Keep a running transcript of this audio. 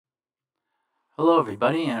Hello,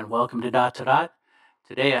 everybody, and welcome to Dot to Dot.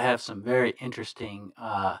 Today, I have some very interesting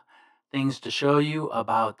things to show you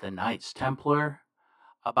about the Knights Templar,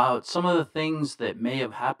 about some of the things that may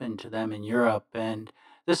have happened to them in Europe. And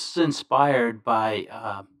this is inspired by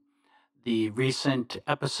the recent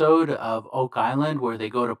episode of Oak Island, where they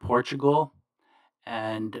go to Portugal.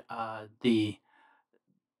 And the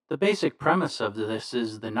basic premise of this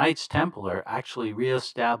is the Knights Templar actually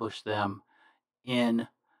reestablished them in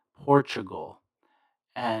Portugal.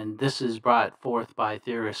 And this is brought forth by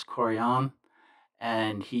theorist Corian,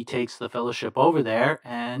 and he takes the fellowship over there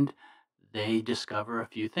and they discover a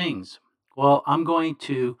few things. Well, I'm going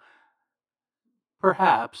to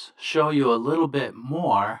perhaps show you a little bit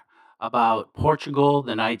more about Portugal,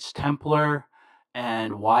 the Knights Templar,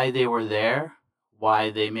 and why they were there, why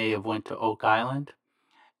they may have went to Oak Island,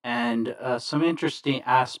 and some interesting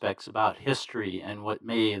aspects about history and what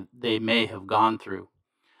they may have gone through.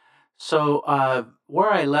 So, where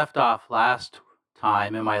I left off last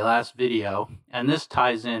time in my last video, and this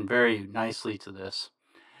ties in very nicely to this,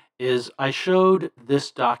 is I showed this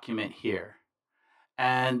document here.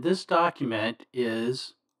 And this document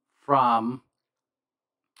is from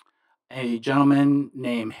a gentleman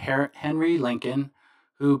named Henry Lincoln,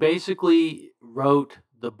 who basically wrote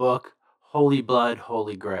the book Holy Blood,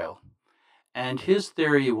 Holy Grail. And his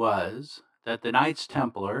theory was that the Knights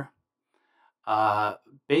Templar uh,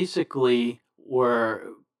 basically were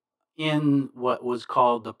in what was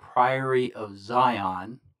called the Priory of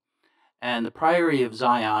Zion. And the Priory of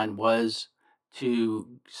Zion was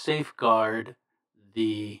to safeguard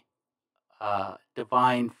the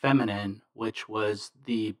divine feminine, which was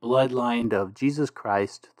the bloodline of Jesus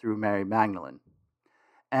Christ through Mary Magdalene.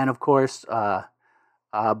 And of course,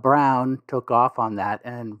 Brown took off on that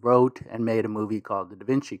and wrote and made a movie called The Da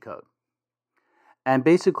Vinci Code. And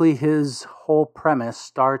basically, his whole premise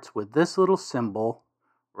starts with this little symbol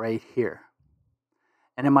right here.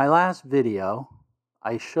 And in my last video,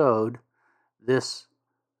 I showed this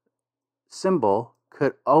symbol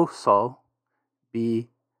could also be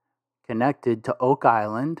connected to Oak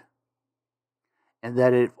Island and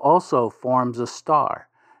that it also forms a star.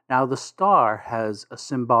 Now, the star has a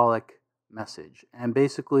symbolic message. And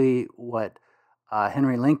basically, what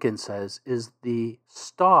Henry Lincoln says is the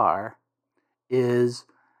star is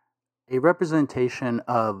a representation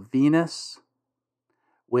of Venus,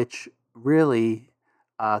 which really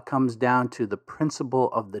comes down to the principle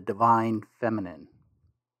of the divine feminine.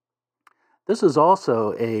 This is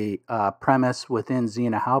also a premise within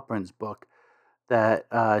Zena Halpern's book that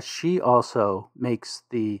she also makes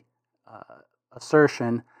the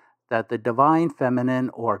assertion that the divine feminine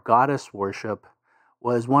or goddess worship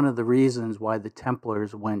was one of the reasons why the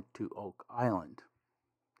Templars went to Oak Island.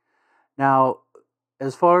 Now,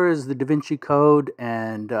 as far as the Da Vinci Code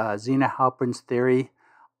and Zena Halpern's theory,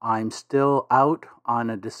 I'm still out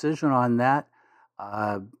on a decision on that.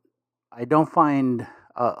 I don't find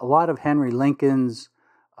a lot of Henry Lincoln's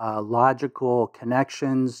logical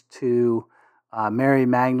connections to Mary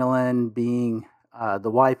Magdalene being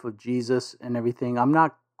the wife of Jesus and everything. I'm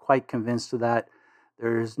not quite convinced of that.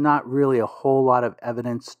 There's not really a whole lot of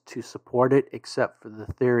evidence to support it except for the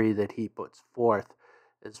theory that he puts forth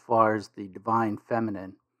as far as the divine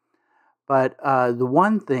feminine. But the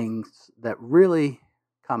one thing that really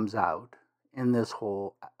comes out in this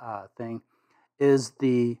whole thing is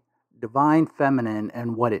the divine feminine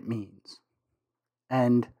and what it means.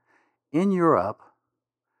 And in Europe,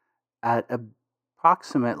 at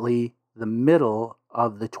approximately the middle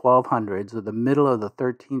of the 1200s or the middle of the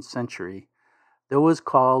 13th century, there was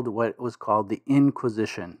what was called the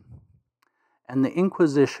Inquisition. And the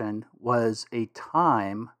Inquisition was a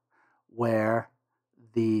time where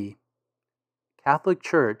the Catholic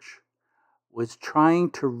Church was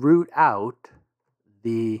trying to root out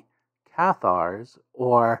the Cathars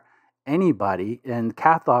or anybody, and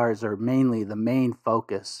Cathars are mainly the main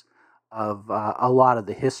focus of a lot of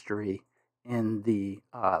the history in the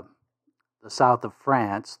south of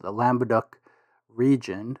France, the Languedoc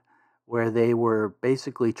region, where they were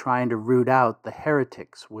basically trying to root out the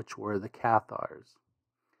heretics, which were the Cathars.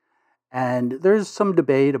 And there's some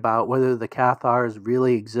debate about whether the Cathars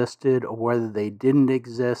really existed or whether they didn't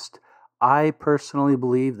exist. I personally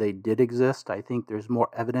believe they did exist. I think there's more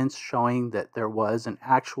evidence showing that there was an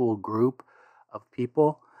actual group of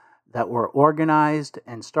people that were organized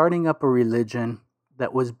and starting up a religion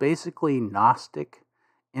that was basically Gnostic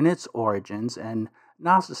in its origins. And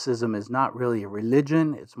Gnosticism is not really a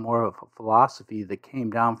religion, it's more of a philosophy that came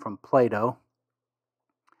down from Plato.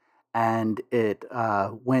 And it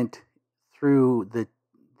went through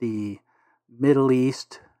the Middle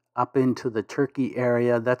East up into the Turkey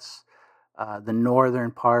area. That's the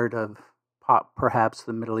northern part of perhaps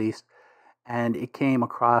the Middle East, and it came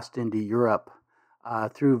across into Europe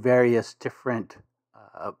through various different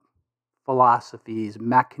uh, philosophies,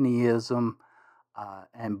 mechanism,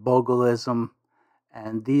 and Bogolism,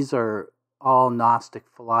 and these are all Gnostic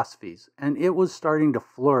philosophies. And it was starting to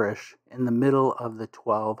flourish in the middle of the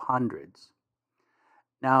 1200s.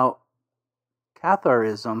 Now,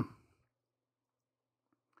 Catharism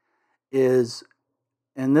is,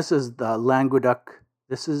 and this is the Languedoc,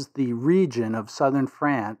 this is the region of southern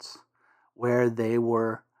France where they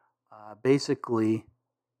were basically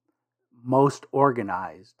most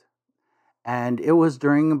organized. And it was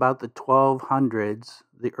during about the 1200s,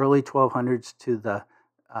 the early 1200s to the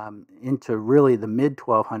into really the mid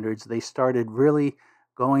 1200s, they started really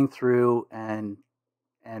going through and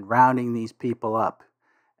rounding these people up,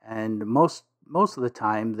 and most of the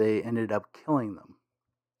time they ended up killing them.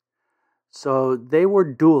 So they were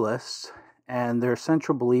dualists, and their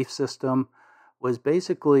central belief system was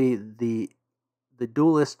basically the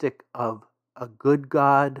dualistic of a good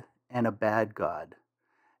God and a bad God.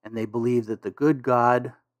 And they believed that the good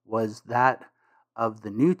God was that of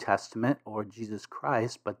the New Testament or Jesus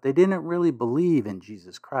Christ, but they didn't really believe in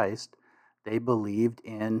Jesus Christ. They believed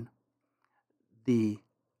in the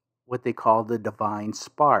what they call the divine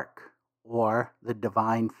spark or the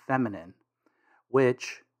divine feminine,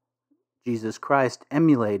 which Jesus Christ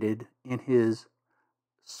emulated in his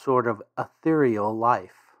sort of ethereal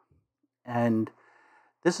life. And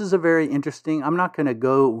this is a very interesting, I'm not going to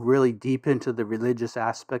go really deep into the religious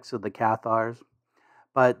aspects of the Cathars,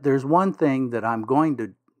 but there's one thing that I'm going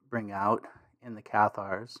to bring out in the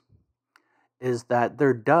Cathars is that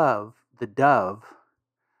their dove, the dove,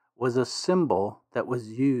 was a symbol that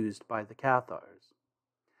was used by the Cathars.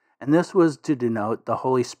 And this was to denote the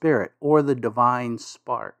Holy Spirit or the divine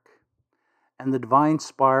spark. And the divine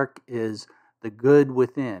spark is the good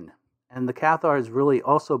within. And the Cathars really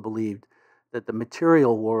also believed that the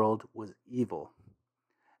material world was evil.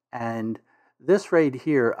 And this right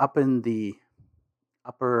here, up in the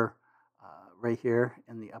upper, right here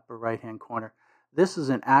in the upper right-hand corner, this is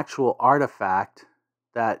an actual artifact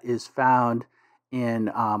that is found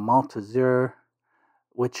in Maltazur,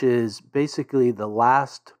 which is basically the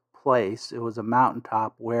last place. It was a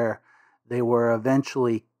mountaintop where they were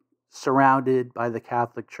eventually surrounded by the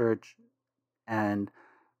Catholic Church, and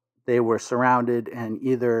they were surrounded and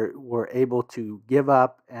either were able to give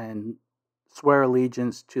up and swear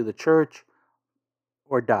allegiance to the church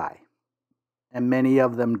or die. And many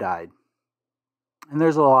of them died. And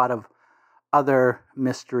there's a lot of other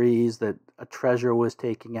mysteries that a treasure was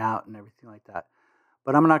taken out and everything like that.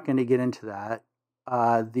 But I'm not going to get into that.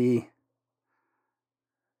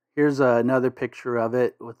 Here's another picture of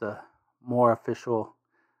it with a more official.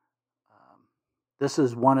 This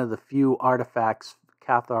is one of the few artifacts,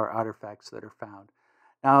 Cathar artifacts, that are found.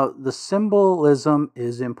 Now, the symbolism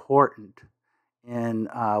is important in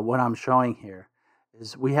what I'm showing here.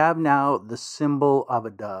 Is we have now the symbol of a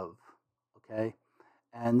dove, okay?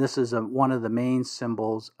 And this is one of the main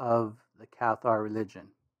symbols of the Cathar religion.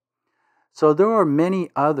 So there are many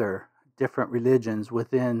other different religions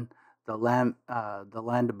within the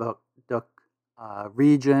Languedoc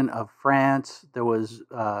region of France. There was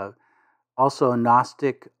also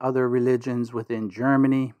Gnostic, other religions within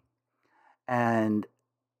Germany and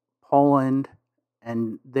Poland,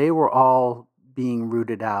 and they were all being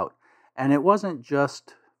rooted out. And it wasn't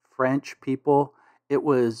just French people, it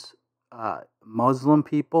was Muslim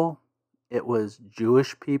people, it was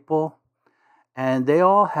Jewish people, and they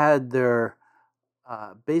all had their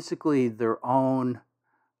basically their own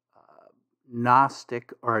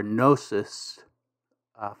Gnostic or Gnosis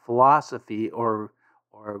philosophy or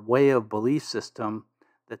way of belief system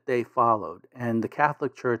that they followed. And the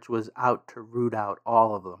Catholic Church was out to root out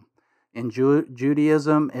all of them. In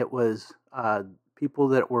Judaism, it was people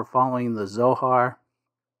that were following the Zohar.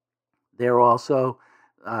 They were also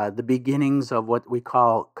the beginnings of what we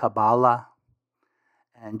call Kabbalah,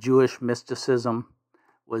 and Jewish mysticism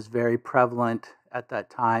was very prevalent at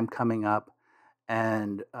that time coming up.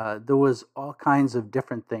 And there was all kinds of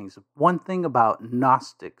different things. One thing about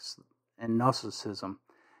Gnostics and Gnosticism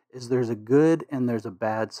is there's a good and there's a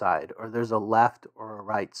bad side, or there's a left or a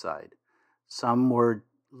right side. Some were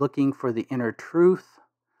looking for the inner truth,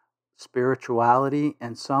 spirituality,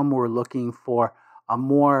 and some were looking for a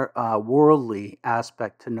more worldly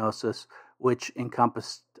aspect to Gnosis, which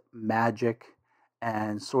encompassed magic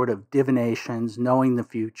and sort of divinations, knowing the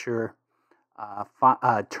future,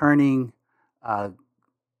 turning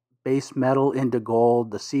base metal into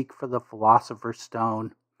gold, the seek for the philosopher's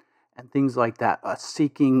stone, and things like that,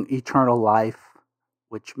 seeking eternal life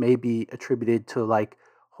which may be attributed to like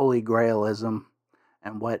Holy Grailism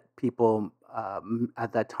and what people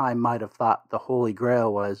at that time might have thought the Holy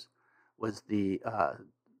Grail was the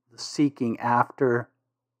seeking after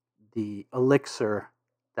the elixir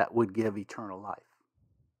that would give eternal life.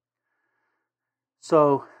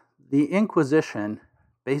 So the Inquisition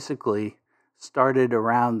basically started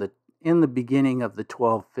in the beginning of the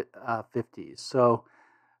 1250s. So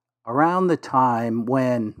around the time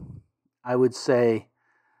when I would say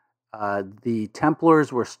the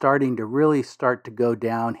Templars were starting to really start to go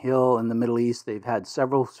downhill in the Middle East. They've had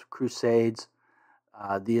several crusades.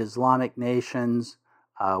 The Islamic nations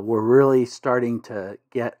were really starting to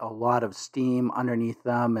get a lot of steam underneath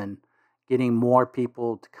them and getting more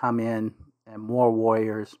people to come in and more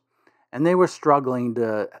warriors. And they were struggling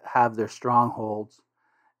to have their strongholds.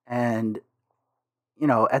 And,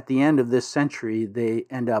 at the end of this century, they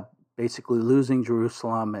end up basically losing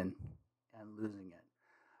Jerusalem and losing it.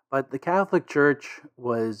 But the Catholic Church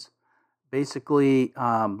was basically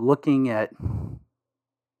looking at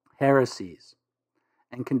heresies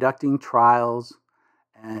and conducting trials.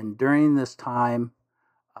 And during this time,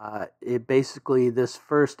 this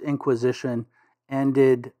first Inquisition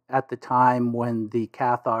ended at the time when the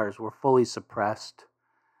Cathars were fully suppressed.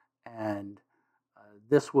 And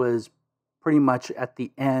this was pretty much at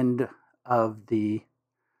the end of the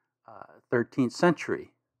 13th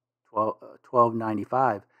century,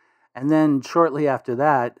 1295. And then shortly after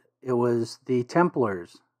that, it was the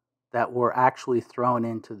Templars that were actually thrown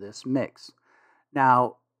into this mix.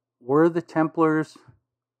 Now, were the Templars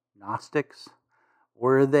Gnostics?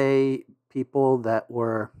 Were they people that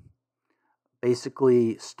were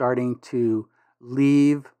basically starting to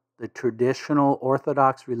leave the traditional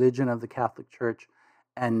Orthodox religion of the Catholic Church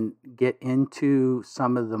and get into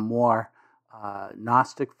some of the more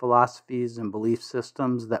Gnostic philosophies and belief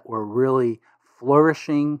systems that were really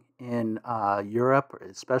flourishing in Europe,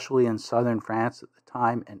 especially in southern France at the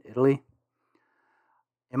time and Italy?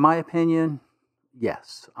 In my opinion,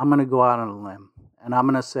 yes. I'm going to go out on a limb and I'm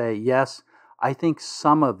going to say, yes, I think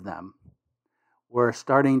some of them were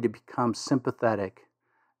starting to become sympathetic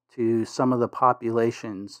to some of the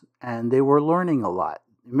populations, and they were learning a lot.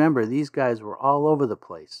 Remember, these guys were all over the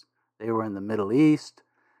place. They were in the Middle East,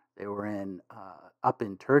 they were up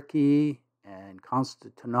in Turkey and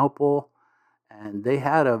Constantinople, and they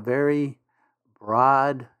had a very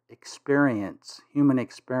broad experience, human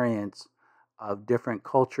experience of different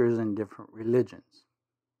cultures and different religions.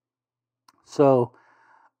 So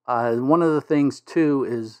one of the things too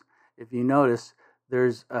is, if you notice,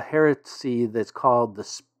 there's a heresy that's called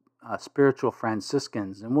the spiritual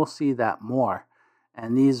Franciscans, and we'll see that more.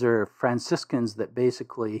 And these are Franciscans that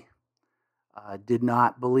basically did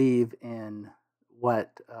not believe in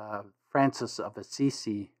what Francis of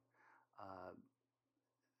Assisi,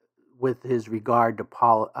 with his regard to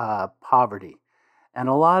poverty. And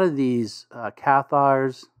a lot of these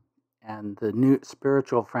Cathars and the new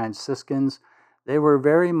spiritual Franciscans, they were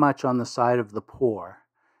very much on the side of the poor,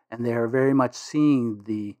 and they are very much seeing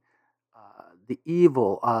the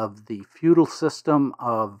evil of the feudal system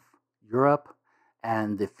of Europe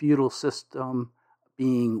and the feudal system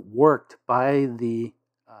being worked by the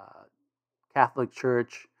Catholic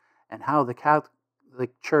Church, and how the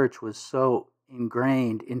Catholic Church was so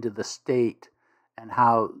ingrained into the state and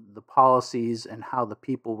how the policies and how the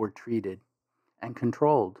people were treated and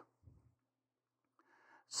controlled.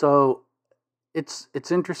 So it's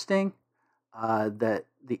interesting that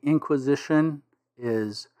the Inquisition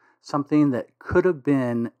is something that could have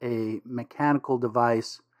been a mechanical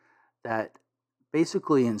device that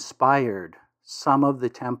basically inspired some of the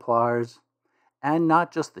Templars, and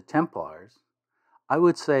not just the Templars. I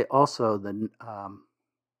would say also I'll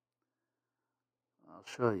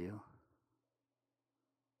show you.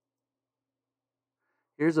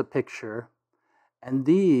 Here's a picture, and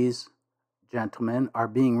these gentlemen are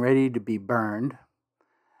being ready to be burned,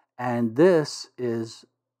 and this is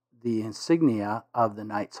the insignia of the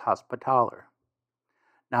Knights Hospitaller.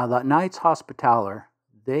 Now, the Knights Hospitaller,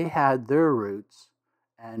 they had their roots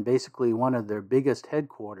and basically one of their biggest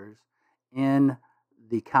headquarters in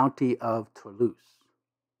the county of Toulouse,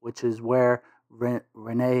 which is where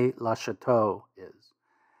René Le Chateau is.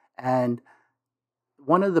 And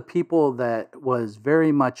one of the people that was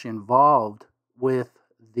very much involved with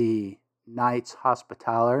the Knights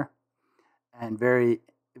Hospitaller and very,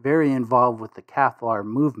 very involved with the Cathar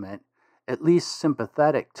movement, at least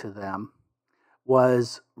sympathetic to them,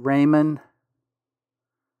 was Raymond.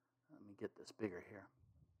 Let me get this bigger here.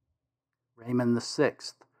 Raymond VI,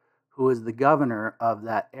 who was the governor of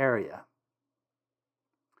that area.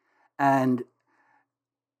 And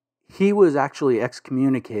he was actually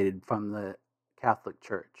excommunicated from the Catholic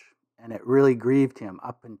Church, and it really grieved him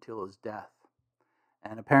up until his death.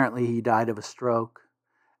 And apparently, he died of a stroke,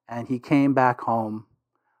 and he came back home,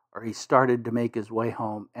 or he started to make his way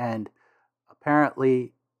home. And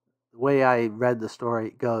apparently, the way I read the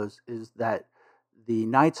story goes is that the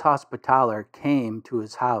Knights Hospitaller came to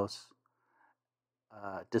his house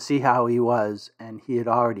to see how he was, and he had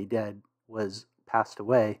already dead, was passed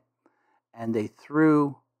away, and they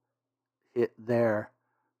threw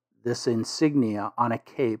this insignia on a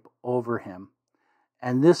cape over him.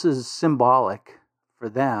 And this is symbolic for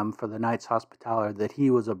them, for the Knights Hospitaller, that he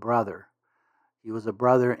was a brother. He was a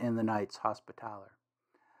brother in the Knights Hospitaller.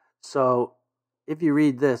 So if you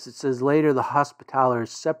read this, it says later the Hospitallers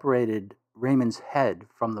separated Raymond's head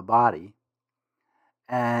from the body.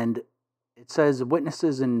 And it says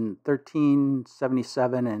witnesses in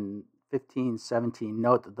 1377 and 1517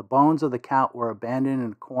 note that the bones of the Count were abandoned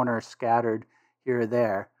in a corner, scattered here or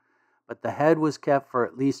there, but the head was kept for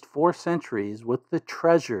at least 4 centuries with the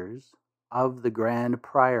treasures of the Grand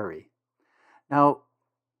Priory. Now,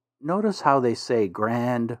 notice how they say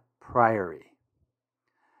Grand Priory.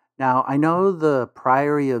 Now, I know the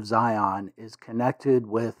Priory of Zion is connected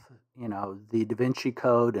with, the Da Vinci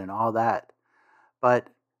Code and all that, but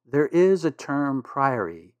there is a term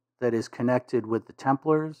priory that is connected with the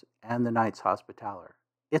Templars and the Knights Hospitaller.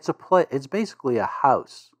 It's basically a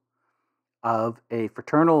house of a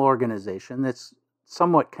fraternal organization that's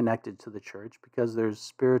somewhat connected to the church because there's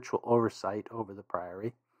spiritual oversight over the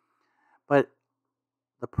priory. But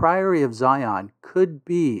the Priory of Zion could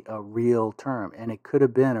be a real term, and it could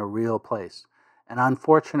have been a real place. And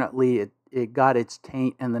unfortunately, it got its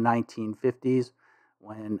taint in the 1950s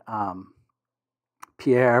when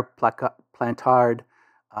Pierre Plantard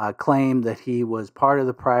claimed that he was part of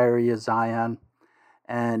the Priory of Zion.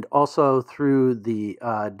 And also through the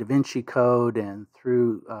Da Vinci Code and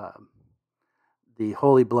through the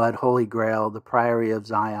Holy Blood, Holy Grail, the Priory of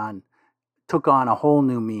Zion took on a whole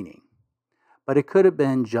new meaning. But it could have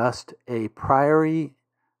been just a priory,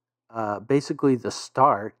 basically the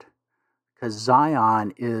start, because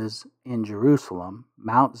Zion is in Jerusalem.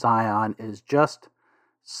 Mount Zion is just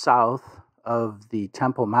south of the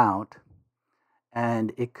Temple Mount.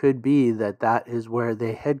 And it could be that that is where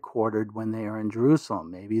they headquartered when they were in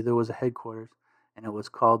Jerusalem. Maybe there was a headquarters, and it was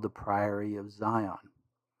called the Priory of Zion.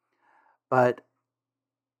 But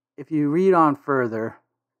if you read on further,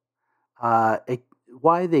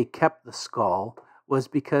 why they kept the skull was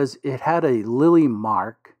because it had a lily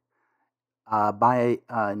mark by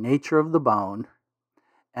nature of the bone.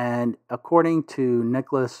 And according to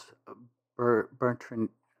Nicholas Bertrand,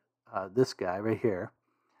 this guy right here,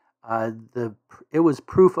 it was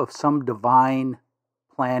proof of some divine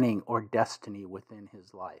planning or destiny within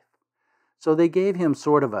his life. So they gave him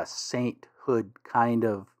sort of a sainthood kind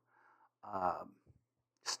of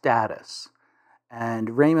status.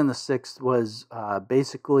 And Raymond VI was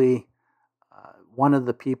basically one of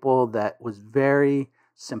the people that was very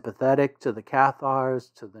sympathetic to the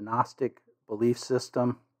Cathars, to the Gnostic belief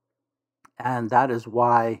system. And that is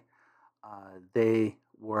why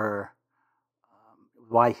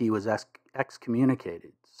why he was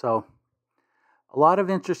excommunicated. So a lot of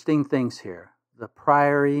interesting things here. The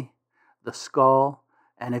priory, the skull,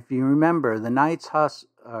 and if you remember, the Knights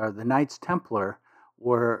Templar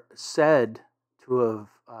were said to have,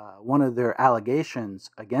 one of their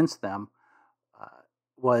allegations against them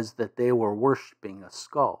was that they were worshiping a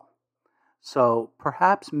skull. So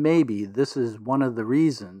perhaps maybe this is one of the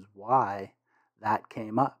reasons why that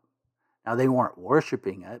came up. Now, they weren't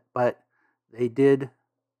worshiping it, but they did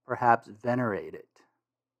perhaps venerate it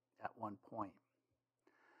at one point.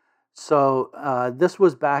 So this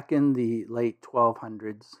was back in the late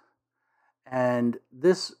 1200s. And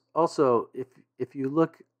this also, if you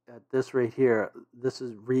look at this right here, this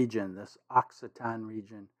is region, this Occitan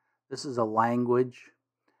region. This is a language,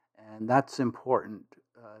 and that's important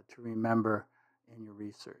to remember in your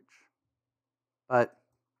research. But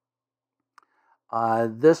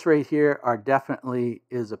this right here definitely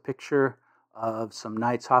is a picture of some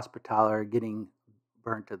Knights Hospitaller getting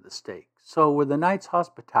burnt at the stake. So were the Knights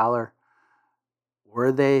Hospitaller,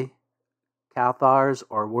 were they Cathars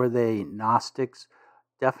or were they Gnostics?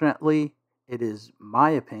 Definitely, it is my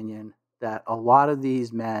opinion that a lot of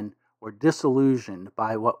these men were disillusioned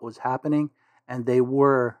by what was happening, and they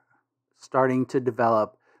were starting to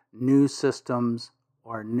develop new systems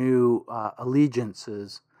or new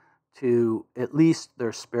allegiances to at least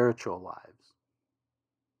their spiritual lives.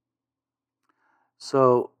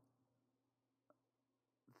 So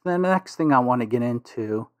the next thing I want to get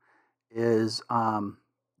into is the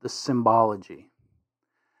symbology.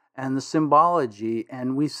 and the symbology.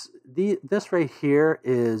 And this right here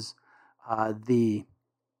is the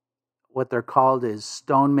what they're called is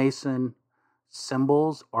stonemason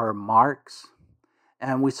symbols or marks.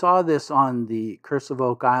 And we saw this on the Curse of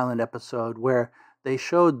Oak Island episode where they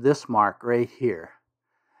showed this mark right here.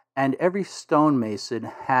 And every stonemason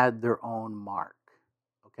had their own mark.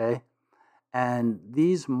 Okay? And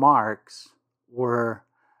these marks were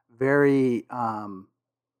very,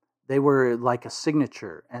 they were like a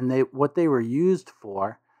signature. And what they were used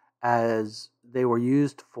for, as they were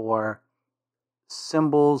used for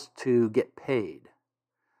symbols to get paid.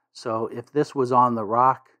 So if this was on the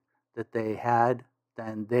rock that they had,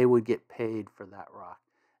 then they would get paid for that rock.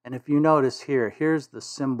 And if you notice here, here's the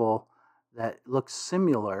symbol that looks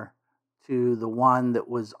similar to the one that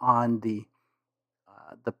was on the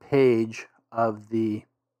page of the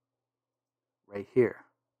right here,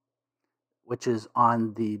 which is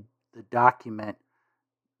on the document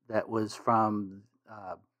that was from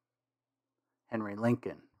Henry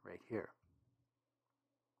Lincoln right here.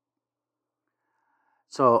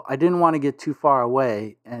 So I didn't want to get too far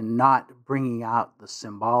away and not bringing out the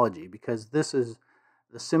symbology, because the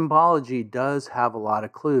symbology does have a lot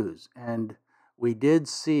of clues, and we did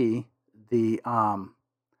see the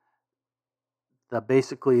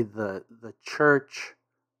basically the church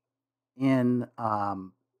in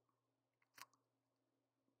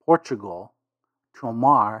Portugal,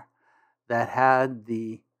 Tomar, that had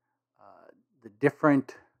the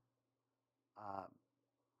different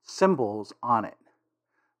symbols on it.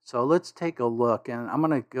 So let's take a look, and I'm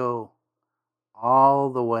going to go all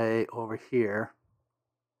the way over here,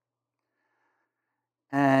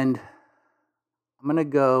 and I'm going to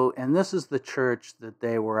go, and this is the church that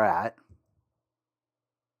they were at.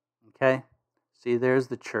 Okay, see, there's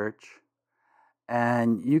the church,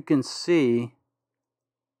 and you can see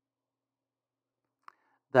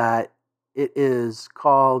that it is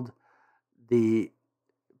called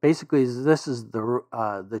basically this is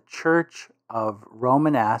the Church of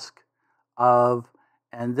Romanesque of,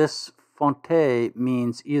 and this fonte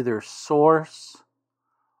means either source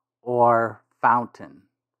or fountain.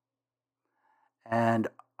 And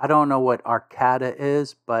I don't know what Arcata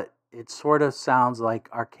is, but it sort of sounds like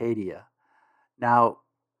Arcadia. Now,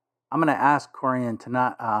 I'm going to ask Corian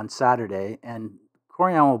tonight on Saturday, and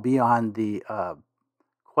Corian will be on the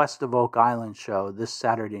Quest of Oak Island show this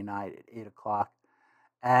Saturday night at 8 o'clock.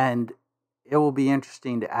 And it will be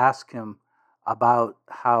interesting to ask him about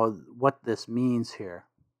what this means here.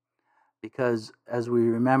 Because as we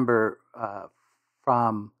remember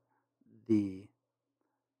from the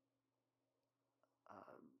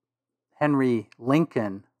Henry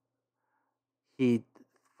Lincoln, he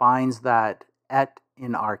finds that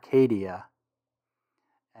in Arcadia.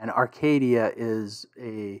 And Arcadia is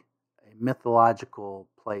a mythological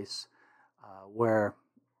place where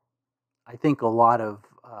I think a lot of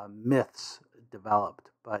myths developed.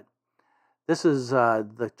 But this is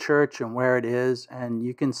the church and where it is, and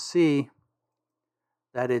you can see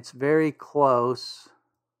that it's very close.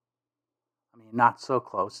 I mean, not so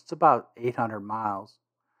close. It's about 800 miles.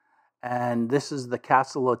 And this is the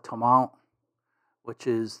Castle of Tamont, which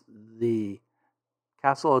is the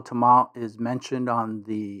Castle of Tamont is mentioned on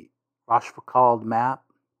the Rochefoucauld map.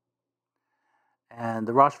 And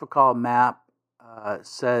the Rochefoucauld map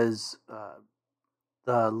says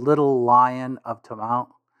the Little Lion of Tamont,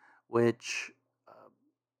 which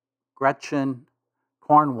Gretchen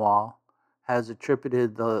Cornwall has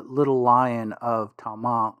attributed the Little Lion of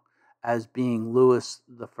Tamont as being Louis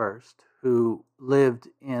I, who lived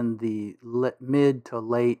in the mid to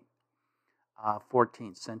late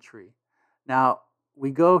 14th century. Now,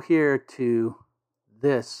 we go here to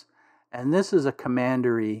this, and this is a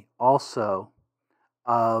commandery also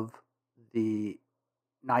of the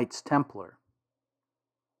Knights Templar.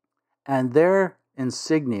 And their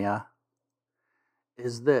insignia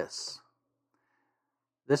is this.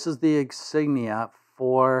 This is the insignia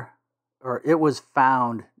for, or it was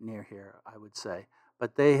found near here, I would say.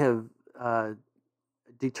 But they have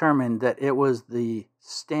determined that it was the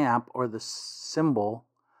stamp or the symbol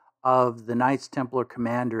of the Knights Templar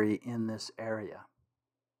commandery in this area.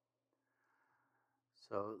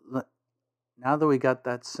 So now that we got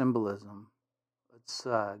that symbolism, let's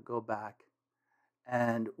go back.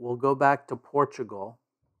 And we'll go back to Portugal.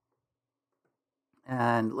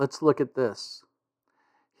 And let's look at this.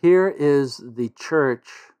 Here is the church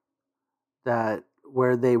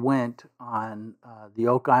where they went on the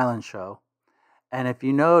Oak Island show. And if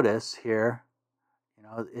you notice here,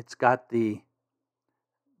 it's got the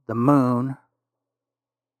moon,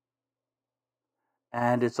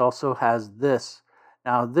 and it also has this.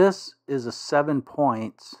 Now, this is a 7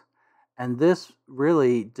 points, and this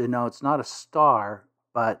really denotes not a star,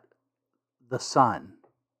 but the sun.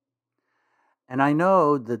 And I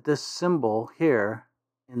know that this symbol here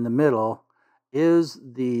in the middle is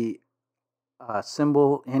the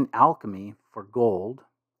symbol in alchemy for gold,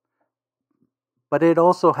 but it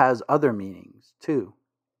also has other meanings too,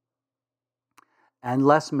 and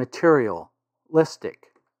less materialistic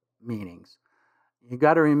meanings. You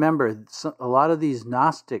got to remember, a lot of these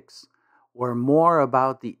Gnostics were more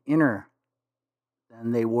about the inner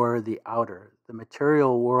than they were the outer. The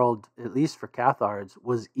material world, at least for Cathars,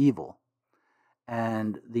 was evil.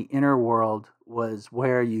 And the inner world was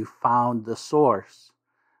where you found the source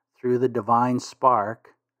through the divine spark.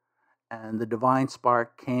 And the divine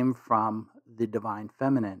spark came from the divine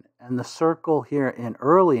feminine. And the circle here in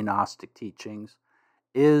early Gnostic teachings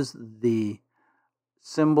is the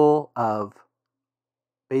symbol of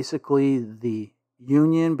basically the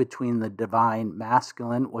union between the divine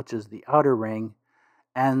masculine, which is the outer ring,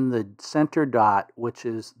 and the center dot, which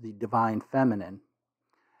is the divine feminine.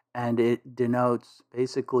 And it denotes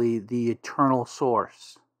basically the eternal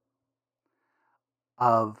source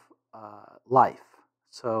of life.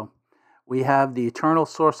 So we have the eternal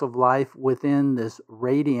source of life within this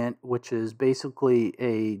radiant, which is basically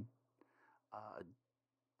a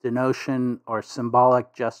denotion or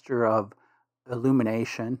symbolic gesture of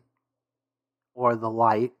illumination or the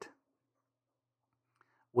light,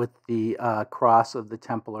 with the cross of the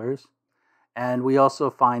Templars. And we also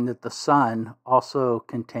find that the sun also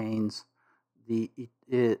contains the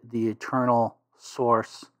eternal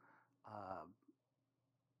source,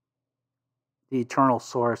 the eternal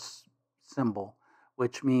source symbol,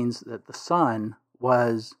 which means that the sun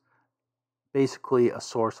was basically a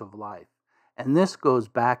source of life. And this goes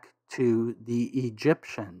back to the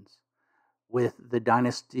Egyptians with the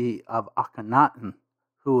dynasty of Akhenaten,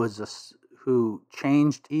 who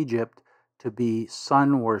changed Egypt to be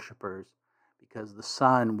sun worshippers because the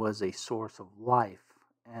sun was a source of life.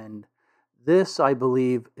 And this, I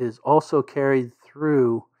believe, is also carried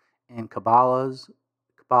through in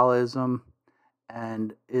Kabbalism,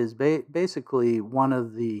 and is basically one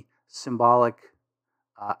of the symbolic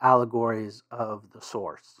allegories of the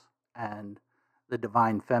source and the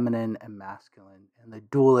divine feminine and masculine, and the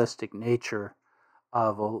dualistic nature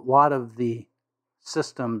of a lot of the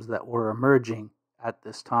systems that were emerging at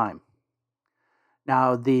this time.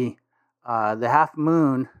 Now, the half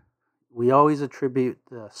moon, we always attribute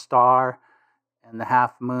the star and the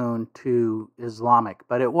half moon to Islamic,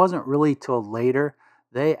 but it wasn't really till later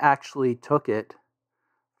they actually took it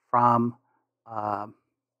from, I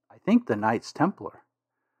think, the Knights Templar.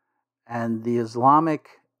 And the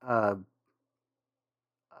Islamic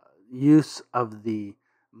use of the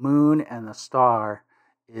moon and the star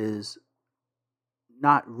is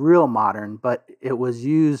not real modern, but it was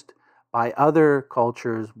used by other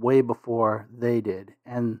cultures way before they did.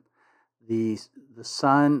 And the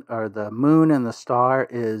sun or the moon and the star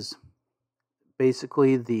is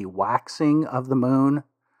basically the waxing of the moon,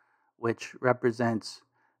 which represents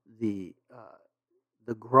the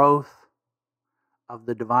growth of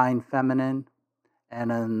the divine feminine,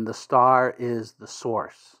 and then the star is the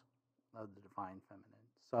source of the divine feminine.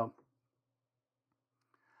 So,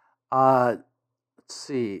 let's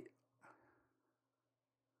see.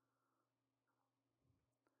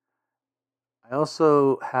 I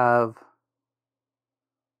also have.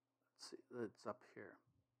 Let's see. It's up here.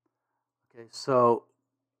 Okay, so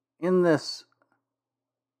in this.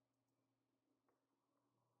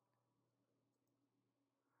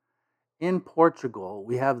 In Portugal,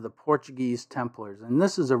 we have the Portuguese Templars, and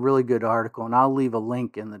this is a really good article, and I'll leave a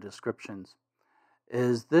link in the descriptions.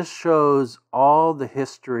 This shows all the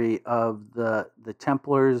history of the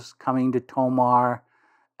Templars coming to Tomar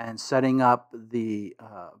and setting up the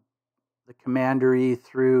commandery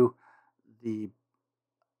through the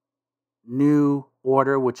new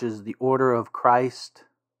order, which is the Order of Christ,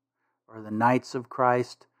 or the Knights of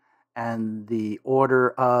Christ, and the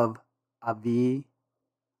Order of Avi,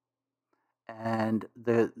 and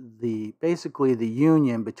the basically the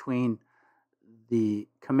union between the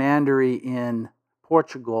commandery in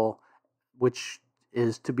Portugal, which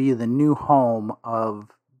is to be the new home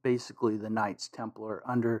of basically the Knights Templar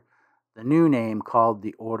under the new name called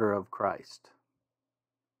the Order of Christ.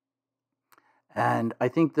 And I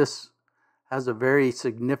think this has a very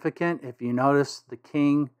significant, if you notice, the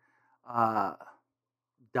king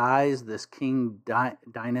dies, this King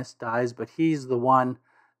Dinas dies, but he's the one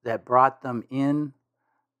that brought them in.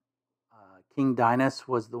 King Dinas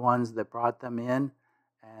was the ones that brought them in,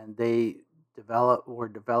 and they were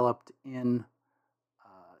developed in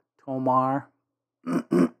Tomar.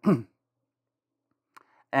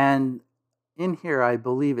 And in here, I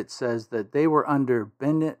believe it says that they were under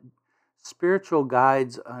spiritual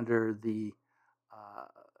guides under the,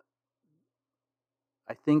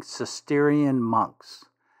 I think, Cistercian monks.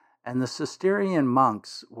 And the Cistercian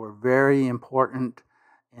monks were very important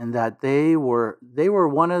in that they were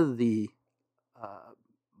one of the uh,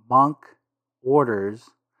 monk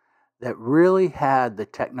orders that really had the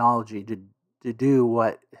technology to do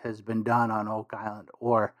what has been done on Oak Island,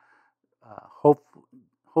 or hope,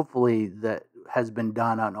 hopefully that has been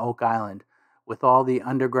done on Oak Island with all the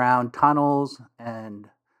underground tunnels and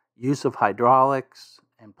use of hydraulics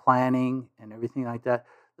and planning and everything like that.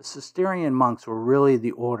 The Cistercian monks were really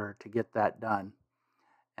the order to get that done.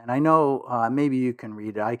 And I know maybe you can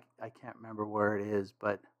read it. I can't remember where it is,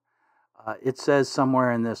 but it says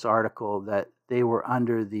somewhere in this article that they were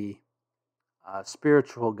under the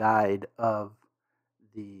spiritual guide of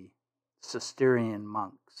the Cistercian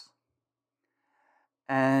monks.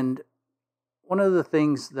 And one of the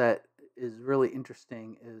things that is really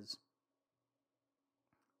interesting is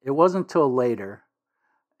it wasn't until later,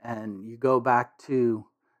 and you go back to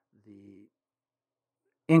the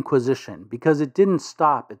Inquisition, because it didn't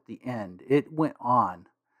stop at the end, it went on.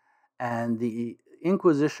 And the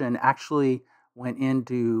Inquisition actually went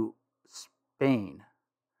into Spain,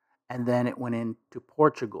 and then it went into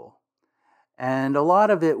Portugal. And a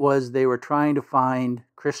lot of it was they were trying to find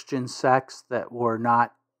Christian sects that were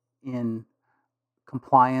not in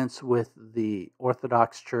compliance with the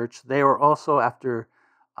Orthodox Church. They were also after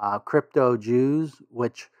crypto Jews,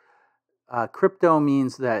 which crypto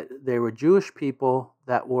means that they were Jewish people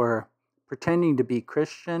that were pretending to be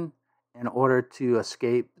Christian in order to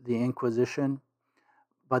escape the Inquisition,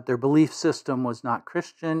 but their belief system was not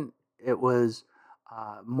Christian. It was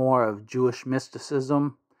more of Jewish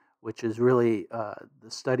mysticism, which is really the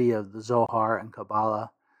study of the Zohar and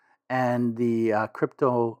Kabbalah, and the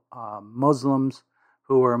crypto Muslims,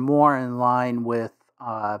 who are more in line with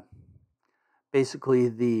basically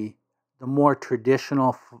the more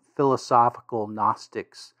traditional philosophical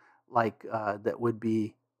Gnostics, like that would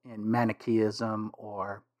be in Manichaeism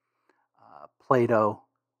or Plato,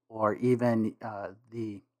 or even uh,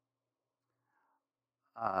 the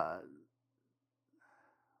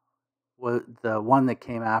one that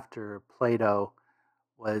came after Plato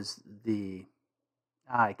was the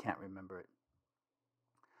I can't remember it.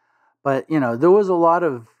 But there was a lot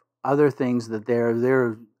of other things that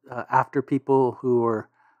they're after people who were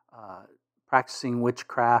uh, practicing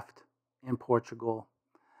witchcraft in Portugal,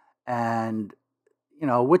 and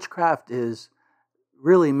witchcraft is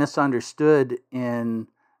really misunderstood in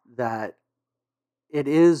that it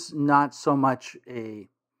is not so much a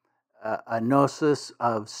gnosis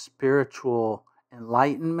of spiritual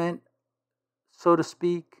enlightenment, so to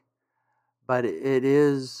speak, but it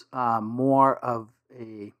is more of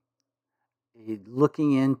a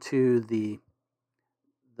looking into the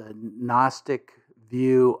Gnostic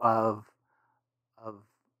view of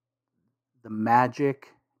the magic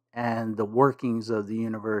and the workings of the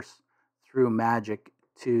universe through magic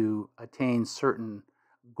to attain certain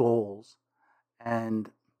goals. And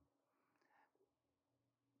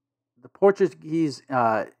the Portuguese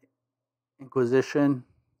Inquisition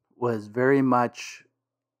was very much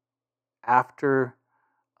after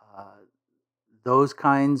uh, those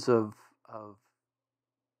kinds of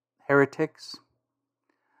heretics,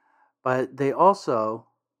 but they also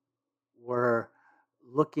were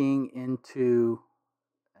looking into,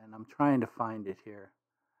 and I'm trying to find it here,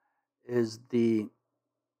 is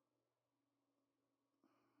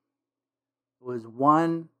was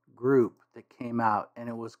one group that came out, and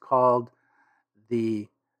it was called the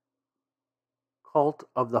Cult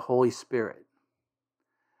of the Holy Spirit.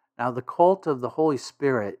 Now, the Cult of the Holy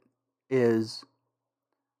Spirit is,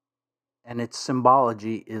 and its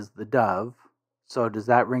symbology is the dove. So, does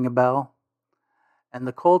that ring a bell? And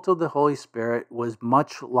the Cult of the Holy Spirit was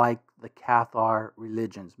much like the Cathar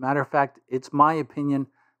religions. Matter of fact, it's my opinion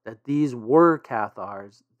that these were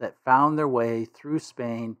Cathars that found their way through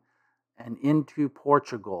Spain and into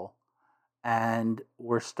Portugal, and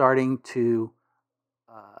were starting to,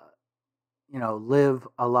 uh, live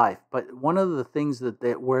a life. But one of the things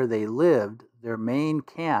where they lived, their main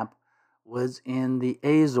camp was in the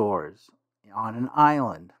Azores on an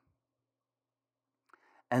island,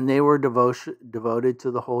 and they were devoted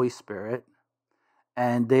to the Holy Spirit,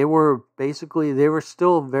 and they were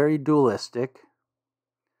still very dualistic,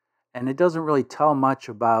 and it doesn't really tell much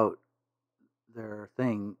about their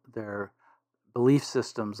belief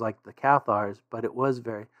systems like the Cathars, but it was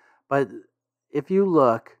very. But if you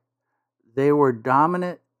look, they were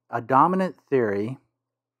a dominant theory,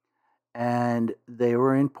 and they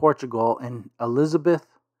were in Portugal. And Elizabeth,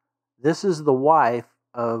 this is the wife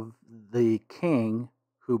of the king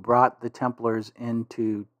who brought the Templars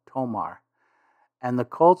into Tomar. And the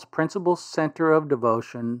cult's principal center of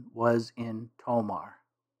devotion was in Tomar.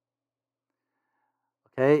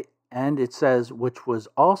 Okay, and it says, which was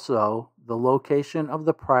also the location of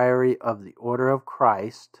the priory of the Order of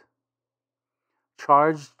Christ,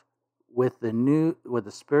 charged with the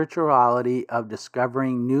spirituality of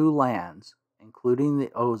discovering new lands, including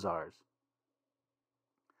the Ozars.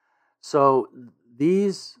 So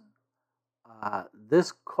these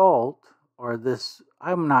this cult, or this,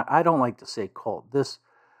 I don't like to say cult, this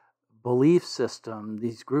belief system,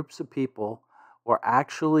 these groups of people were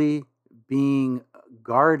actually being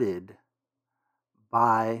guarded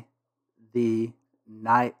by the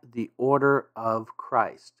Order of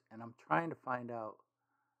Christ. And I'm trying to find out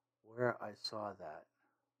where I saw that.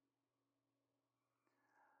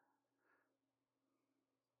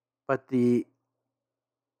 But does it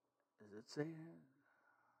say here?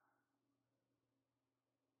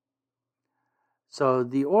 So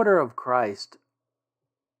the Order of Christ,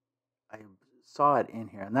 I saw it in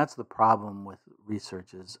here, and that's the problem with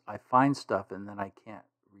research is I find stuff and then I can't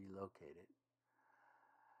relocate it.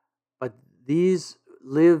 But these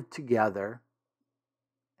lived together,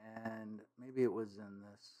 and maybe it was in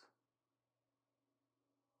this.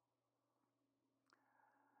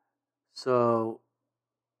 So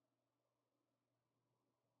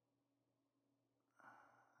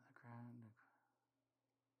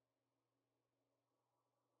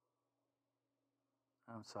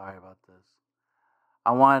I'm sorry about this.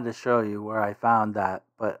 I wanted to show you where I found that,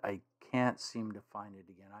 but I can't seem to find it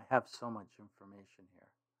again. I have so much information here.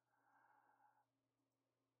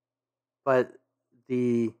 But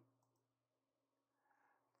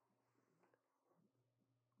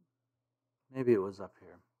maybe it was up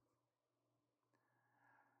here.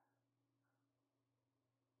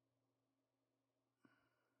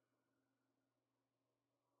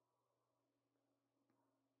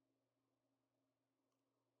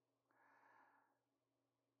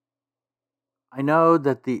 I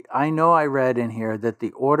know I read in here that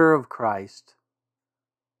the Order of Christ,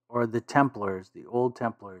 or the Templars, the old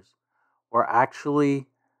Templars, were actually,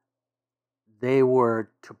 they were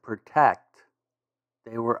to protect.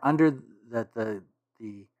 They were under that the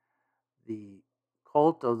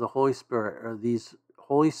cult of the Holy Spirit, or these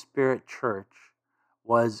Holy Spirit Church,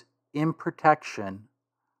 was in protection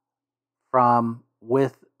from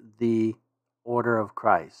with the Order of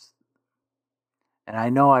Christ. And I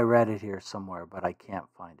know I read it here somewhere, but I can't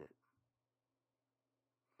find it.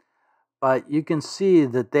 But you can see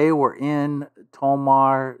that they were in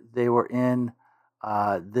Tomar. They were in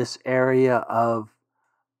this area of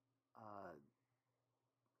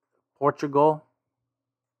Portugal.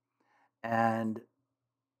 And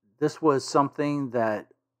this was something that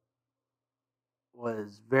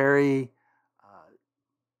was very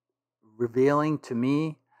revealing to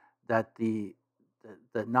me, that the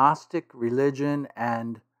Gnostic religion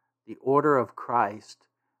and the Order of Christ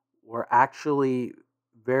were actually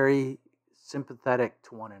very sympathetic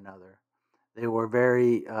to one another. They were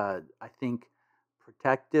very, I think,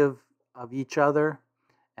 protective of each other,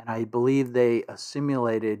 and I believe they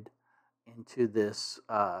assimilated into this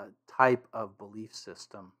type of belief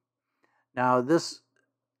system. Now, this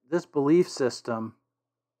belief system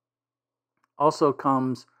also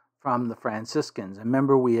comes from the Franciscans. And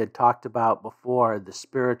remember, we had talked about before, the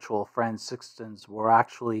spiritual Franciscans were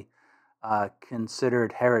actually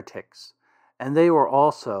considered heretics. And they were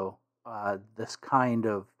also this kind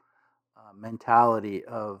of mentality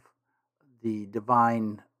of the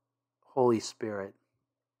divine Holy Spirit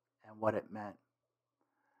and what it meant.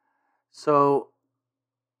 So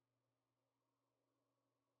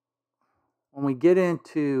when we get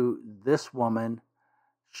into this woman,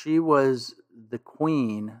 she was the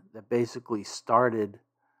queen that basically started,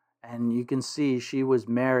 and you can see she was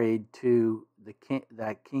married to the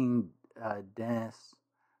king, Dennis,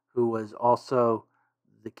 who was also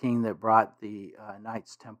the king that brought the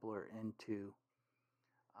Knights Templar into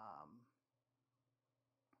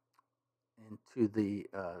the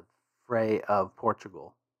fray of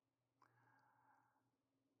Portugal.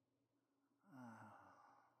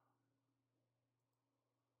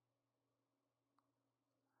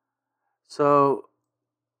 So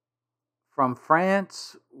from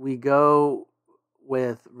France, we go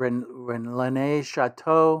with René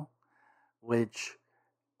Chateau, which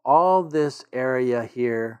all this area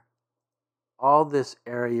here, all this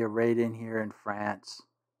area right in here in France,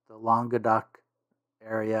 the Languedoc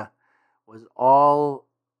area, was all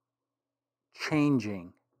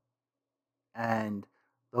changing and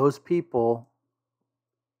those people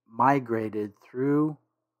migrated through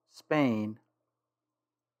Spain,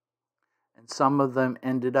 and some of them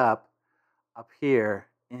ended up here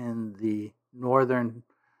in the northern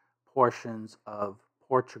portions of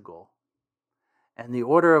Portugal. And the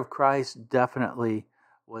Order of Christ definitely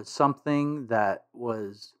was something that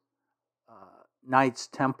was Knights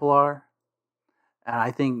Templar, and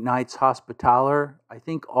I think Knights Hospitaller. I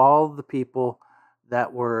think all the people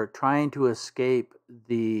that were trying to escape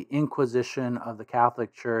the Inquisition of the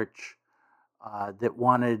Catholic Church, that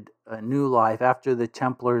wanted a new life after the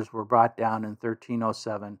Templars were brought down in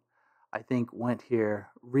 1307, I think went here,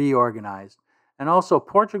 reorganized. And also,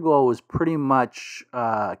 Portugal was pretty much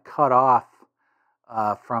cut off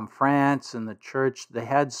from France and the church. They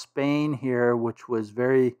had Spain here, which was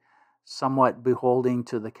very somewhat beholding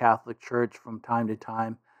to the Catholic Church from time to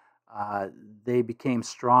time. They became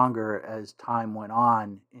stronger as time went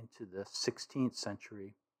on into the 16th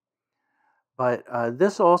century. But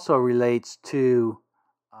this also relates to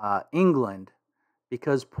England,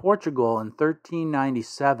 because Portugal in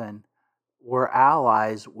 1397 were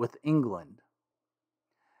allies with England.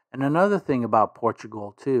 And another thing about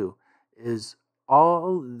Portugal too is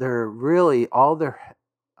all their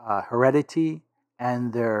heredity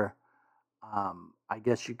and their, I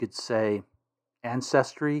guess you could say,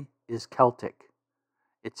 ancestry is Celtic.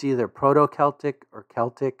 It's either Proto-Celtic or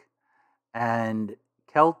Celtic, and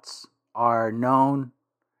Celts are known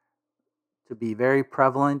to be very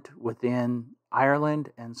prevalent within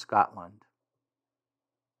Ireland and Scotland.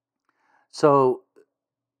 So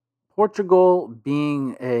Portugal,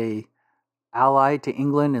 being a ally to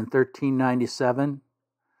England in 1397,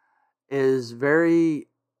 is very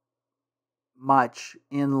much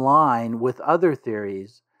in line with other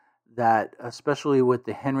theories that, especially with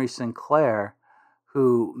the Henry Sinclair,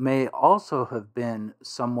 who may also have been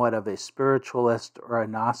somewhat of a spiritualist or a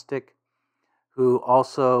Gnostic, who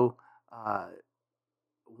also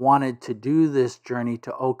wanted to do this journey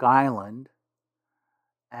to Oak Island.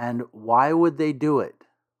 And why would they do it?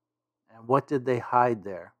 And what did they hide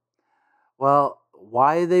there? Well,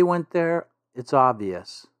 why they went there, it's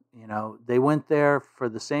obvious. They went there for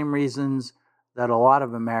the same reasons that a lot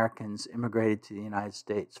of Americans immigrated to the United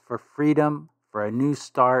States: for freedom, for a new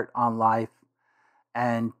start on life,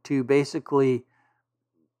 and to basically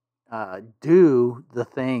do the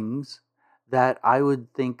things that I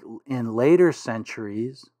would think in later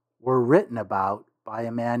centuries were written about by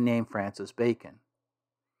a man named Francis Bacon.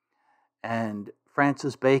 And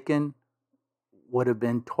Francis Bacon would have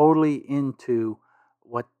been totally into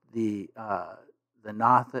what the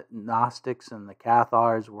Gnostics and the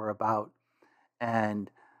Cathars were about,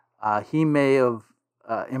 and he may have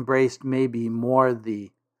embraced maybe more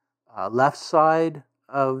the left side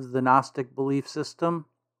of the Gnostic belief system,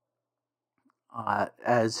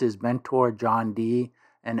 as his mentor John Dee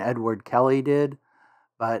and Edward Kelly did.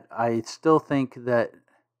 But I still think that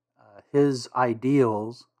his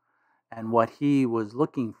ideals and what he was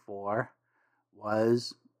looking for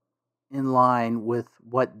was in line with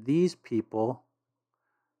what these people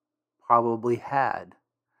probably had.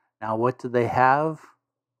 Now, what do they have?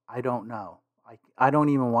 I don't know. I don't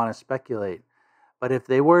even want to speculate. But if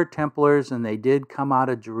they were Templars and they did come out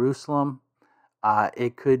of Jerusalem,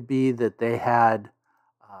 it could be that they had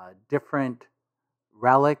different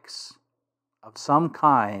relics of some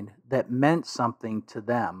kind that meant something to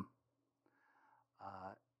them,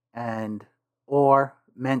 and or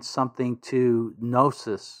meant something to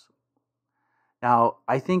Gnosis. Now,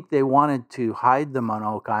 I think they wanted to hide them on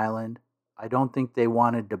Oak Island. I don't think they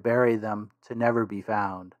wanted to bury them to never be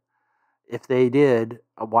found. If they did,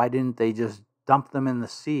 why didn't they just dump them in the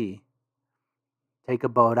sea? Take a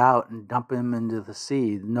boat out and dump them into the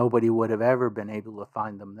sea. Nobody would have ever been able to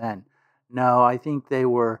find them then. No, I think they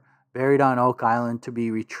were buried on Oak Island to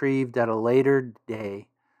be retrieved at a later day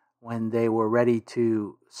when they were ready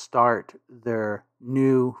to start their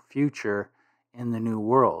new future in the New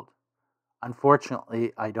World.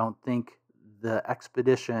 Unfortunately, I don't think the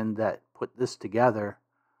expedition that put this together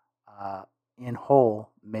in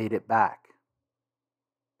whole made it back.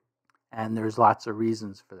 And there's lots of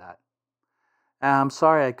reasons for that. I'm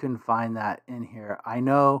sorry I couldn't find that in here. I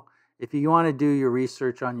know if you want to do your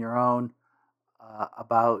research on your own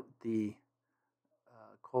about the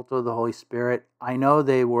cult of the Holy Spirit, I know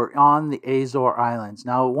they were on the Azore Islands.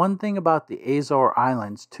 Now, one thing about the Azore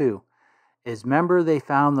Islands, too, is remember they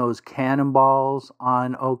found those cannonballs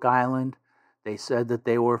on Oak Island? They said that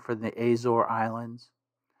they were from the Azore Islands.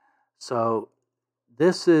 So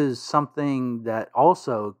this is something that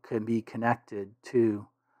also can be connected to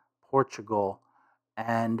Portugal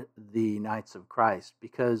and the Knights of Christ,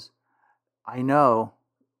 because I know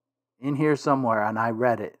in here somewhere, and I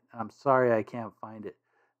read it. I'm sorry I can't find it.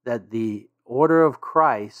 That the Order of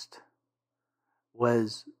Christ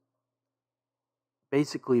was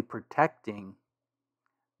basically protecting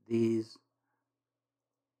these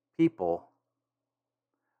people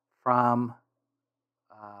from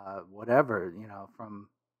whatever, from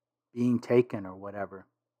being taken or whatever.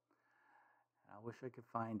 I wish I could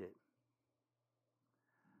find it.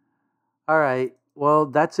 All right. Well,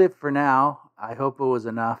 that's it for now. I hope it was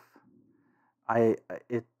enough. I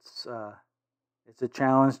it's a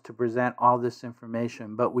challenge to present all this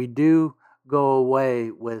information, but we do go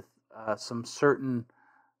away with some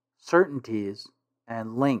certainties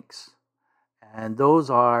and links, and those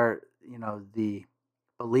are, the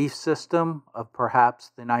belief system of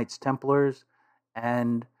perhaps the Knights Templars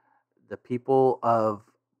and the people of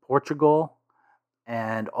Portugal,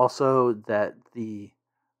 and also that the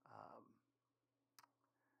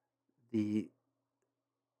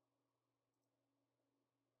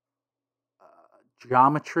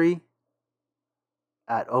geometry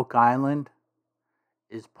at Oak Island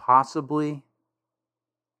is possibly.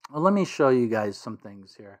 Well, let me show you guys some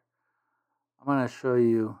things here. I'm going to show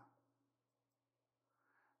you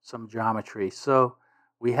some geometry. So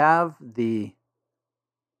we have the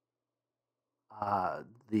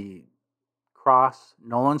cross,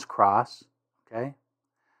 Nolan's cross. Okay,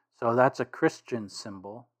 so that's a Christian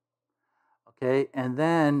symbol. Okay, and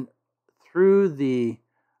then through the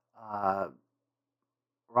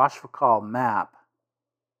Rochefoucauld map,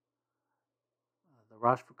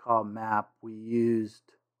 we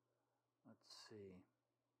used, let's see,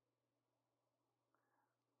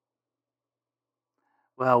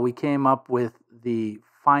 well, we came up with the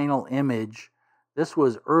final image. This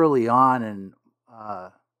was early on in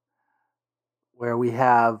where we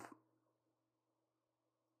have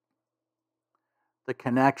the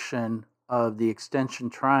connection of the extension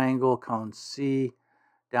triangle, cone C,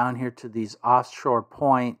 down here to these offshore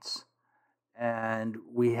points, and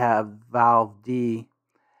we have valve D,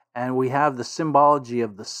 and we have the symbology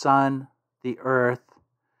of the sun, the earth,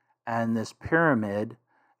 and this pyramid,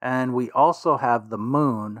 and we also have the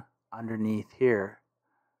moon underneath here,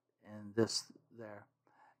 and this there.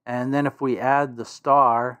 And then if we add the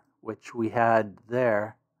star, which we had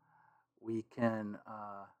there, we can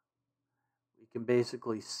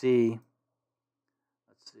basically see.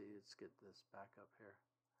 Let's see. Let's get this back up here.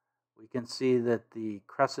 We can see that the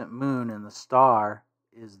crescent moon and the star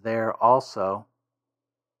is there also.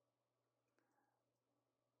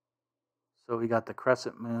 So we got the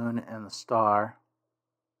crescent moon and the star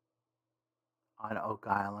on Oak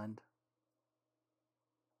Island.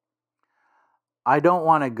 I don't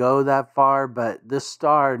want to go that far, but this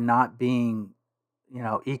star not being,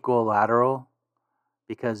 equilateral,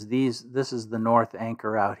 because this is the north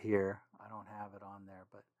anchor out here. I don't have it on there,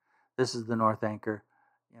 but this is the north anchor.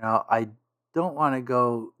 I don't want to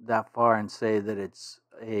go that far and say that it's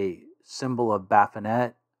a symbol of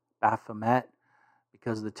Baphomet,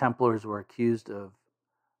 because the Templars were accused of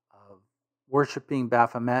worshiping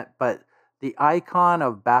Baphomet, but the icon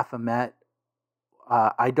of Baphomet,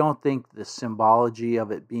 I don't think the symbology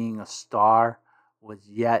of it being a star was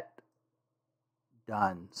yet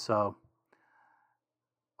done. So,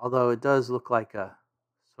 although it does look like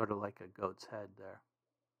sort of like a goat's head there.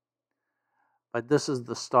 But this is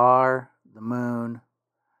the star, the moon,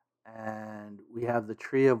 and we have the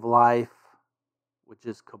tree of life, which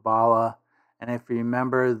is Kabbalah. And if you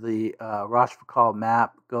remember, the Rochefoucauld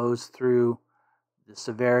map goes through the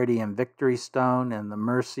severity and victory stone and the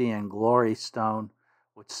mercy and glory stone,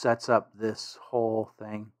 which sets up this whole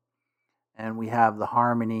thing. And we have the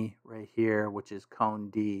harmony right here, which is cone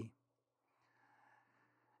D.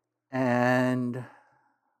 And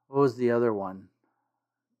what was the other one?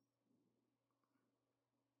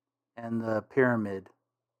 And the pyramid.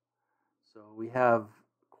 So we have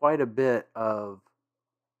quite a bit of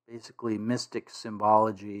basically mystic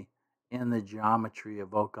symbology in the geometry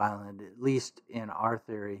of Oak Island, at least in our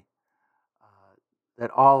theory,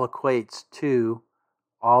 that all equates to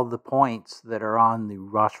all the points that are on the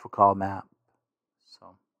Rochefoucauld map.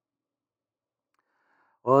 So,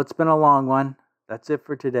 well, it's been a long one. That's it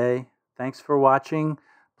for today. Thanks for watching.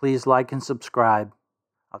 Please like and subscribe.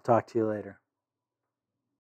 I'll talk to you later.